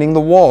examining the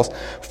walls.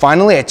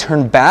 Finally, I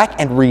turned back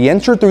and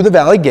re-entered through the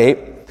valley gate.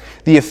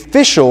 The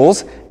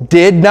officials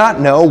did not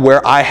know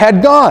where I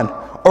had gone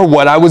or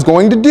what I was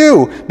going to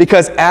do,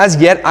 because as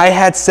yet I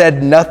had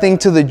said nothing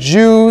to the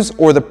Jews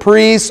or the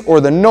priests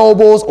or the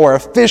nobles or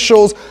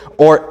officials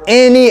or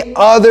any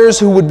others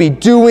who would be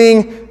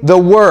doing the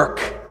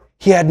work.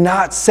 He had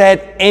not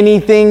said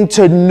anything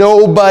to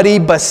nobody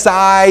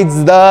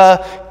besides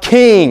the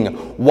king.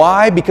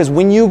 Why? Because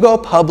when you go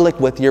public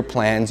with your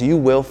plans, you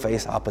will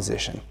face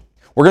opposition.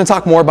 We're going to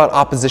talk more about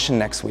opposition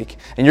next week,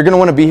 and you're going to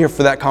want to be here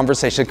for that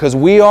conversation, because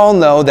we all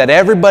know that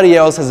everybody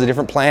else has a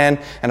different plan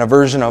and a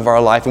version of our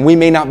life, and we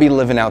may not be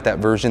living out that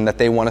version that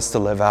they want us to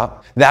live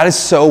out. That is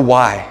so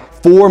why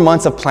 4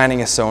 months of planning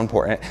is so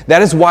important.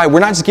 That is why we're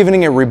not just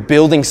giving it a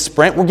rebuilding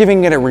sprint, we're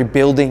giving it a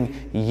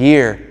rebuilding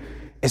year.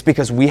 It's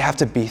because we have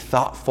to be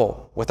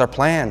thoughtful with our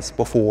plans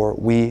before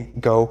we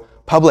go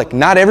public.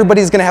 Not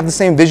everybody's going to have the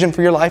same vision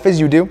for your life as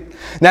you do.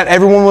 Not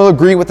everyone will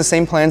agree with the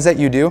same plans that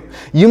you do.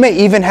 You may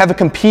even have a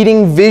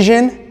competing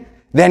vision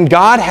than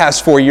God has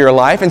for your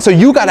life. And so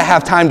you got to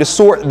have time to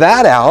sort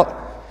that out.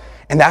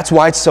 And that's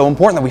why it's so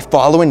important that we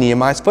follow in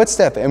Nehemiah's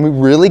footsteps and we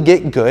really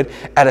get good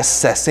at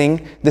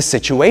assessing the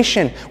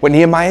situation. What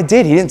Nehemiah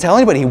did, he didn't tell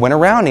anybody. He went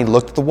around, he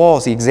looked at the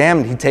walls, he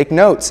examined, he'd take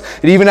notes.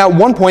 And even at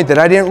one point that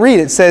I didn't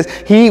read, it says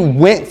he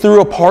went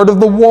through a part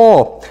of the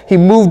wall. He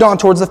moved on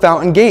towards the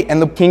fountain gate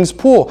and the king's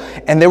pool.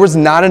 And there was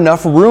not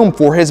enough room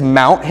for his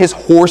mount, his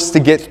horse, to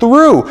get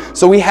through.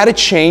 So he had to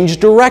change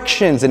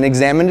directions and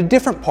examine a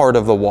different part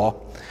of the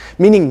wall.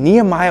 Meaning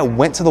Nehemiah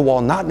went to the wall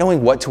not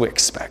knowing what to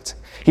expect.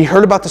 He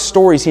heard about the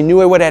stories, he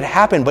knew what had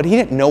happened, but he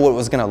didn't know what it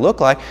was going to look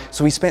like.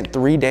 So he spent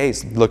 3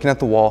 days looking at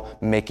the wall,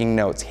 making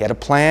notes. He had a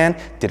plan,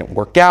 didn't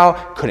work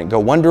out, couldn't go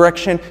one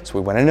direction, so he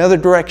went another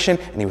direction,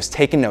 and he was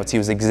taking notes. He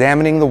was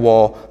examining the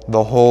wall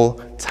the whole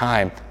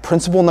time.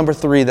 Principle number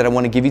 3 that I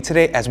want to give you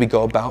today as we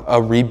go about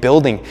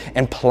rebuilding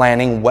and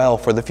planning well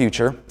for the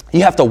future.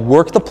 You have to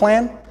work the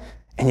plan,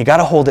 and you got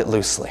to hold it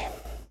loosely.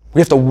 We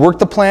have to work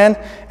the plan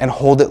and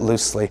hold it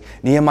loosely.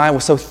 Nehemiah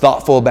was so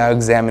thoughtful about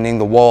examining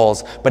the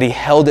walls, but he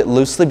held it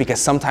loosely because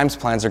sometimes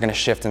plans are going to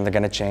shift and they're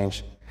going to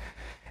change.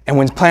 And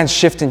when plans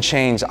shift and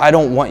change, I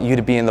don't want you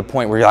to be in the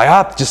point where you're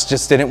like,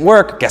 just didn't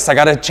work. Guess I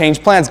got to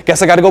change plans.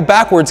 Guess I got to go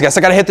backwards. Guess I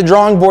got to hit the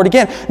drawing board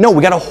again. No,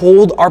 we got to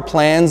hold our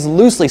plans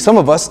loosely. Some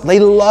of us, they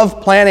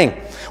love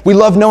planning. We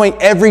love knowing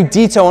every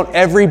detail and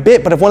every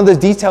bit, but if one of those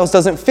details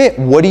doesn't fit,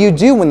 what do you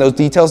do when those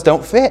details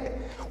don't fit?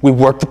 We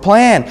work the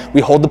plan.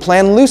 We hold the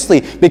plan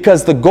loosely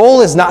because the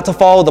goal is not to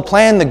follow the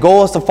plan. The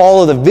goal is to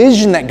follow the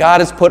vision that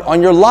God has put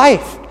on your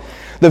life.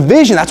 The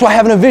vision, that's why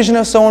having a vision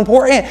is so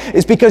important,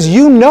 is because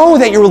you know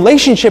that your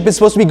relationship is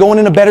supposed to be going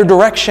in a better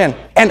direction.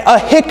 And a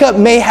hiccup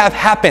may have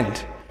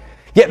happened,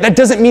 yet that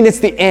doesn't mean it's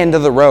the end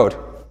of the road.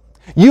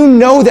 You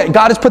know that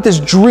God has put this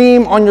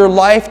dream on your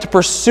life to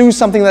pursue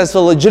something that's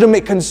a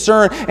legitimate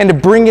concern and to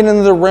bring it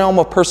into the realm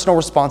of personal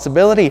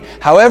responsibility.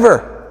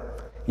 However,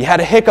 you had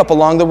a hiccup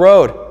along the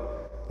road.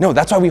 No,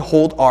 that's why we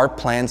hold our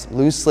plans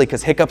loosely,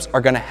 because hiccups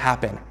are going to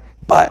happen.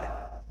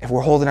 But if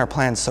we're holding our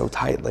plans so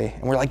tightly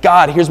and we're like,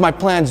 God, here's my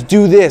plans,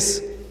 do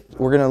this,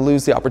 we're going to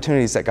lose the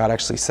opportunities that God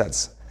actually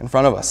sets in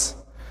front of us.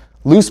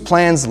 Loose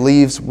plans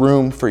leaves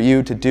room for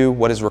you to do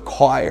what is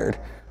required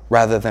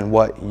rather than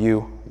what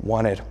you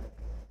wanted.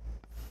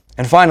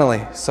 And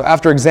finally, so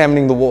after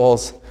examining the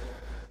walls,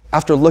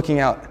 after looking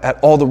out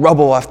at all the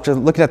rubble, after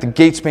looking at the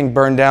gates being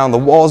burned down, the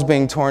walls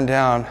being torn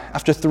down,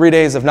 after 3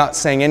 days of not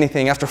saying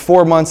anything, after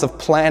 4 months of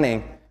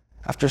planning,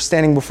 after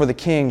standing before the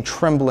king,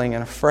 trembling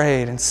and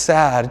afraid and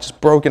sad, just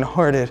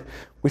brokenhearted,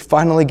 we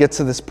finally get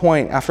to this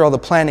point. After all the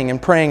planning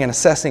and praying and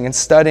assessing and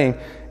studying,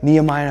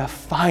 Nehemiah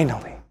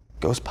finally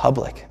goes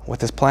public with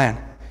his plan.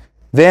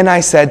 Then I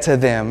said to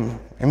them,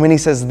 and when he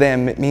says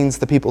them, it means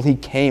the people he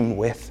came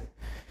with.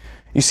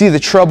 You see the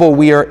trouble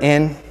we are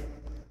in?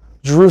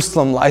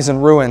 Jerusalem lies in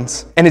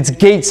ruins, and its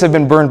gates have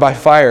been burned by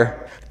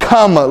fire.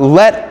 Come,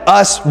 let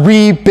us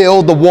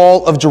rebuild the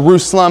wall of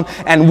Jerusalem,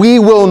 and we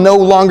will no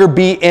longer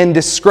be in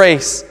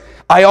disgrace.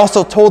 I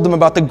also told them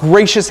about the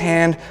gracious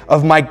hand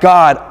of my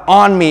God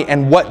on me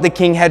and what the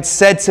king had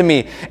said to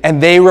me.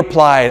 And they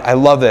replied, I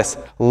love this,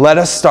 let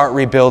us start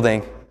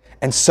rebuilding.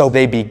 And so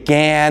they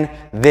began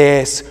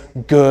this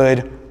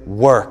good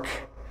work.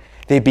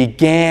 They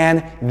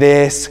began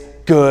this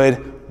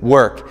good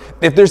work.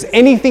 If there's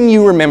anything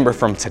you remember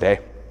from today,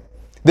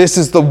 this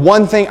is the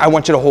one thing I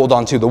want you to hold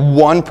on to, the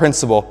one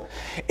principle,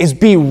 is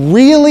be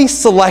really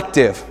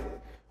selective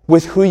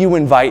with who you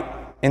invite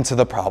into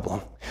the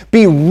problem.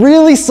 Be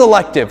really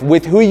selective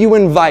with who you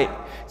invite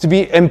to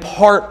be in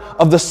part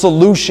of the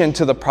solution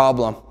to the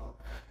problem.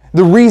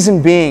 The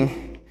reason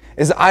being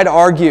is I'd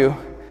argue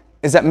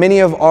is that many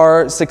of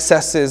our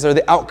successes or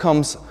the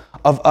outcomes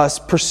of us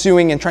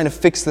pursuing and trying to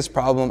fix this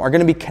problem are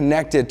going to be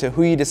connected to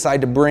who you decide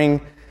to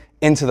bring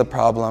into the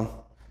problem.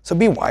 So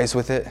be wise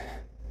with it.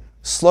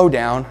 Slow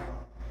down.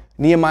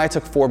 Nehemiah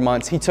took 4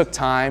 months. He took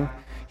time.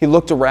 He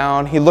looked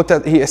around.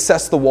 He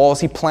assessed the walls.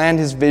 He planned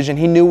his vision.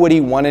 He knew what he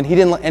wanted. He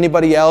didn't let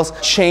anybody else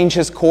change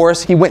his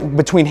course. He went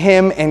between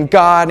him and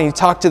God, and he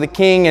talked to the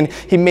king, and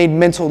he made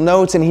mental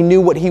notes, and he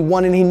knew what he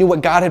wanted. He knew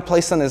what God had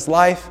placed on his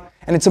life.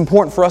 And it's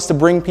important for us to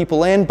bring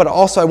people in, but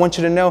also I want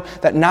you to know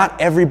that not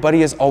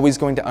everybody is always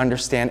going to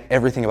understand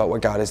everything about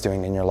what God is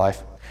doing in your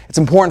life. It's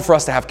important for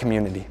us to have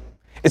community.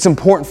 It's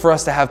important for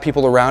us to have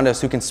people around us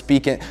who can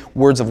speak in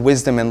words of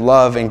wisdom and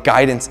love and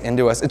guidance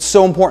into us. It's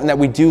so important that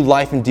we do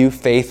life and do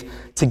faith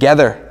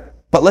together.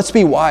 But let's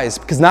be wise,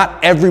 because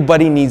not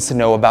everybody needs to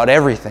know about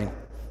everything.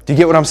 Do you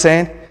get what I'm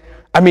saying?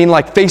 I mean,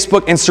 like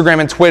Facebook, Instagram,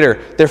 and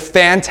Twitter, they're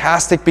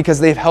fantastic because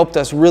they've helped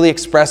us really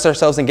express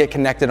ourselves and get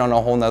connected on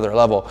a whole nother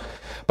level.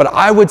 But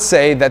I would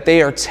say that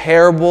they are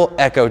terrible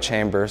echo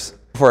chambers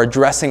for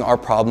addressing our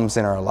problems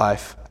in our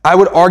life. I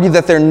would argue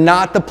that they're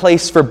not the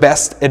place for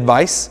best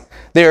advice.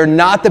 They are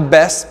not the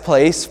best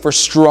place for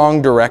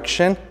strong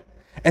direction.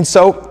 And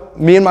so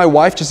me and my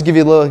wife, just to give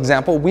you a little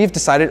example, we've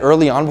decided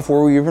early on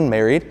before we were even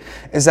married,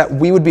 is that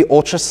we would be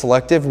ultra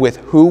selective with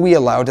who we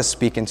allow to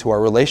speak into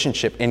our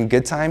relationship in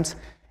good times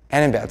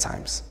and in bad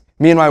times.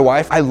 Me and my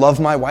wife, I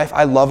love my wife,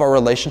 I love our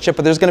relationship,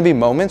 but there's going to be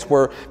moments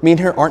where me and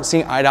her aren't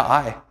seeing eye to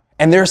eye.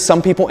 And there are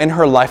some people in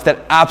her life that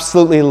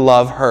absolutely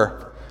love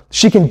her.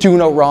 She can do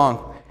no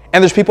wrong.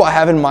 And there's people I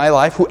have in my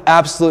life who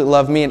absolutely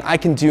love me, and I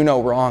can do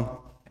no wrong.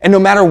 And no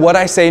matter what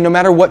I say, no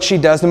matter what she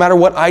does, no matter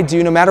what I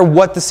do, no matter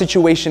what the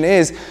situation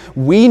is,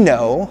 we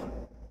know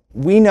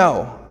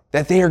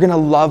that they are going to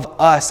love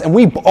us. And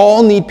we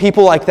all need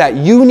people like that.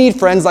 You need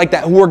friends like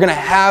that who are going to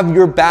have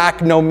your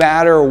back no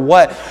matter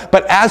what.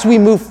 But as we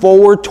move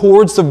forward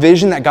towards the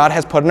vision that God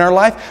has put in our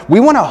life, we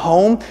want a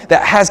home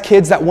that has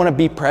kids that want to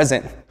be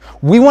present.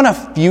 We want a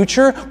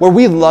future where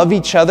we love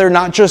each other,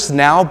 not just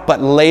now,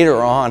 but later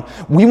on.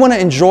 We want to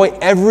enjoy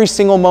every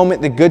single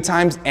moment, the good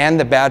times and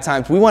the bad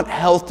times. We want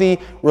healthy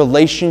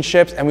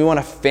relationships, and we want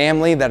a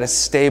family that is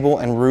stable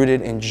and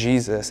rooted in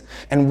Jesus.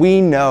 And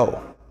we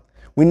know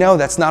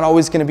that's not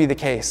always going to be the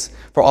case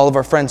for all of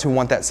our friends who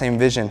want that same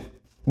vision.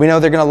 We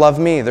know they're going to love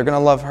me, they're going to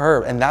love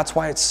her, and that's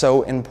why it's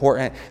so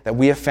important that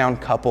we have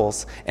found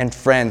couples and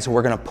friends who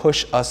are going to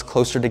push us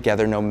closer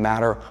together no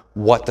matter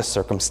what the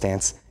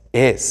circumstance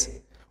is.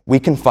 We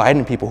confide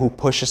in people who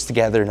push us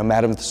together no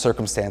matter the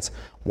circumstance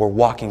we're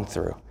walking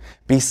through.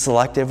 Be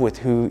selective with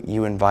who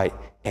you invite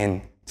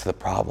into the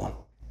problem.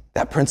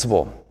 That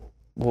principle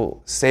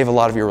will save a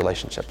lot of your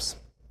relationships.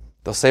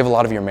 They'll save a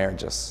lot of your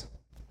marriages.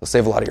 They'll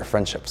save a lot of your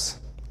friendships.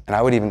 And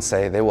I would even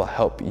say they will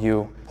help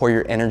you pour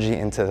your energy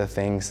into the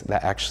things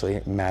that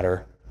actually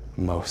matter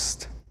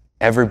most.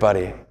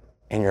 Everybody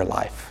in your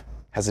life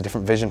has a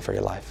different vision for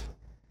your life.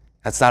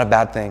 That's not a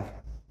bad thing.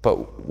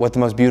 But what the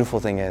most beautiful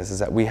thing is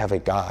that we have a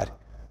God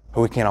who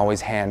we can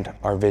always hand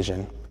our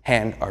vision,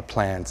 hand our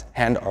plans,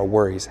 hand our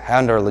worries,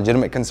 hand our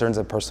legitimate concerns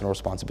and personal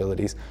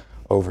responsibilities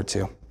over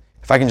to.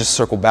 If I can just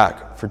circle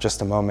back for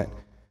just a moment,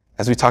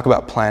 as we talk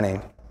about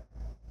planning,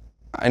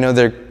 I know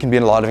there can be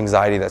a lot of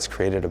anxiety that's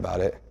created about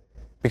it,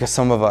 because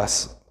some of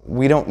us,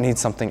 we don't need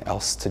something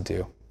else to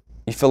do.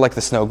 You feel like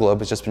the snow globe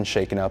has just been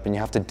shaken up and you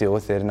have to deal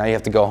with it, and now you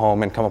have to go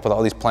home and come up with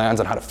all these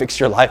plans on how to fix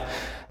your life.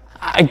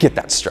 I get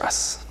that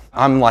stress.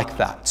 I'm like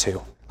that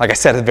too. Like I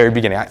said at the very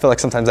beginning, I feel like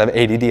sometimes I have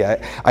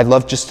ADD. I'd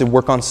love just to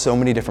work on so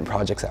many different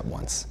projects at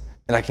once.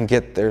 And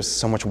there's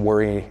so much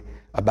worry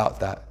about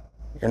that.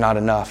 You're not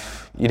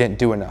enough. You didn't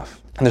do enough.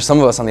 And there's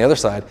some of us on the other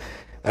side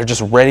that are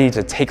just ready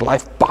to take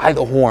life by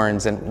the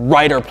horns and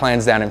write our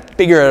plans down and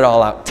figure it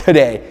all out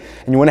today.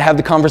 And you want to have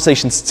the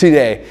conversations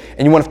today.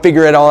 And you want to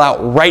figure it all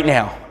out right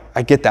now.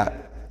 I get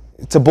that.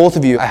 To both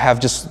of you, I have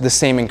just the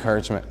same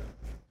encouragement.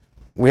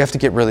 We have to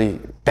get really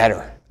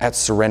better at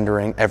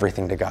surrendering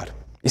everything to God.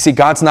 You see,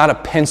 God's not a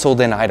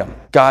penciled-in item.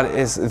 God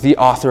is the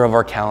author of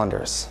our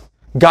calendars.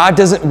 God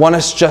doesn't want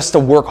us just to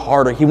work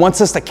harder. He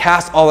wants us to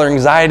cast all our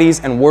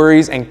anxieties and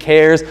worries and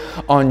cares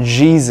on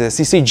Jesus.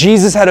 You see,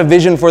 Jesus had a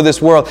vision for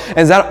this world,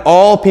 and that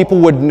all people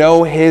would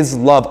know His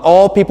love.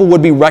 All people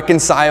would be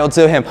reconciled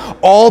to Him.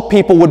 All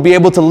people would be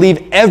able to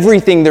leave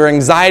everything, their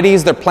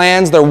anxieties, their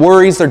plans, their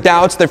worries, their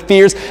doubts, their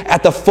fears,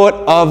 at the foot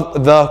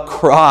of the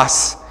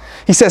cross.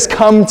 He says,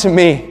 "Come to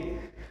me."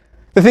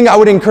 The thing I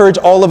would encourage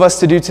all of us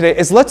to do today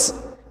is let's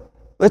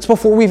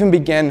before we even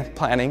begin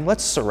planning,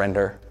 let's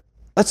surrender.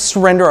 Let's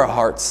surrender our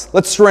hearts.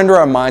 Let's surrender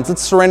our minds.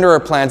 Let's surrender our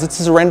plans. Let's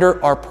surrender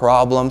our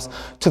problems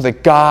to the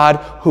God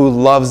who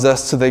loves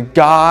us, to the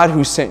God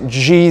who sent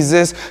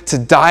Jesus to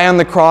die on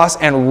the cross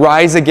and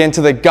rise again,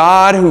 to the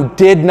God who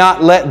did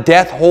not let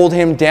death hold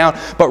him down,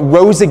 but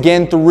rose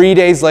again 3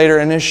 days later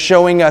and is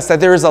showing us that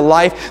there is a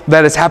life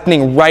that is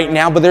happening right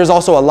now, but there's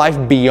also a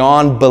life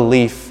beyond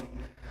belief.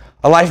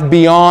 A life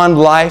beyond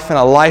life and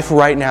a life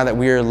right now that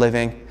we are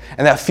living.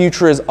 And that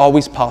future is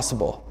always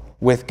possible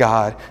with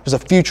God. There's a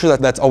future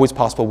that's always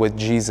possible with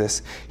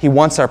Jesus. He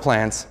wants our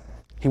plans.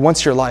 He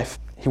wants your life.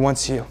 He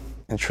wants you.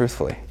 And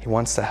truthfully, he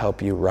wants to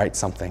help you write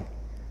something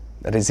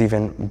that is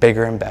even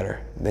bigger and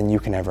better than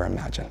you can ever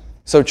imagine.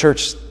 So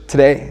church,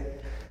 today,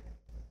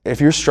 if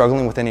you're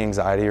struggling with any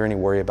anxiety or any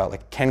worry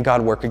about can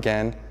God work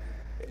again?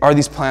 Are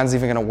these plans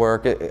even going to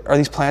work? Are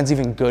these plans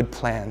even good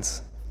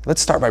plans? Let's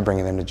start by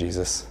bringing them to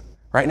Jesus.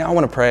 Right now I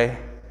want to pray.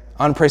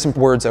 I want to pray some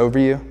words over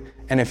you.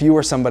 And if you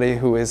are somebody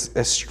who is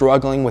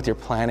struggling with your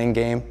planning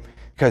game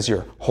because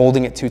you're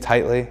holding it too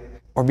tightly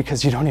or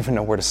because you don't even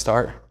know where to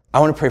start, I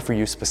want to pray for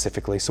you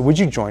specifically. So would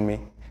you join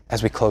me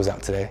as we close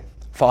out today?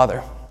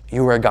 Father,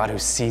 you are a God who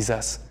sees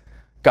us,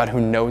 God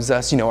who knows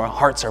us. You know our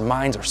hearts, our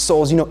minds, our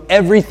souls. You know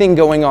everything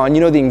going on.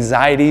 You know the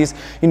anxieties.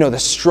 You know the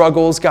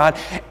struggles, God.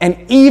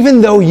 And even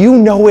though you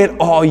know it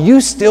all,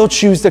 you still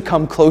choose to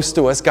come close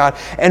to us, God.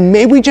 And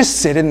may we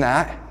just sit in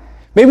that.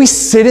 May we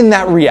sit in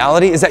that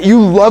reality is that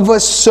you love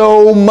us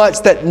so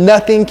much that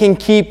nothing can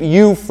keep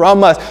you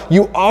from us.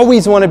 You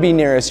always want to be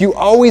near us. You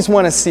always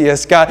want to see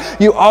us, God.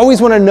 You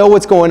always want to know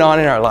what's going on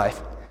in our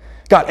life,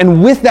 God.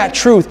 And with that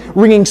truth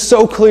ringing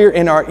so clear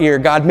in our ear,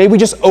 God, may we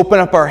just open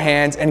up our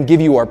hands and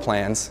give you our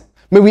plans.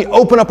 May we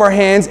open up our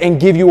hands and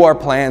give you our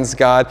plans,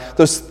 God.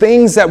 Those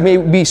things that we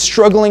may be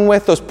struggling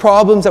with, those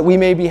problems that we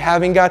may be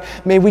having, God,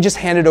 may we just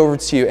hand it over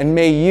to you. And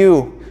may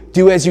you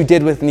do as you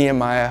did with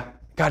Nehemiah,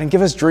 God, and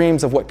give us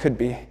dreams of what could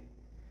be.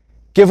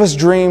 Give us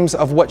dreams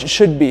of what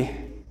should be.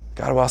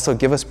 God, will also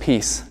give us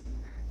peace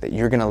that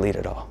you're going to lead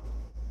it all.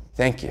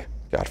 Thank you,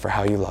 God, for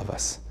how you love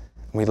us.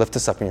 And we lift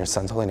this up in your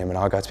Son's holy name, and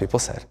all God's people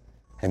said,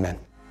 amen.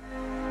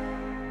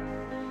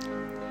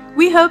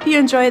 We hope you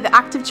enjoy the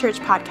Active Church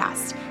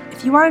podcast.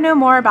 If you want to know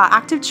more about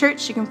Active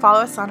Church, you can follow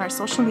us on our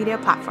social media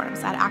platforms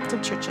at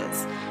Active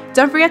Churches.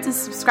 Don't forget to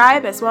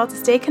subscribe as well to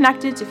stay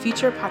connected to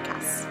future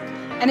podcasts.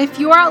 And if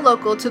you are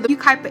local to the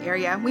Yucaipa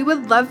area, we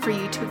would love for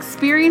you to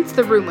experience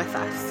the room with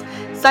us.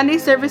 Sunday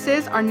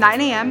services are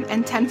 9 a.m.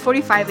 and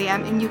 10:45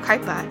 a.m. in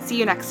Yucaipa. See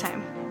you next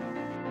time.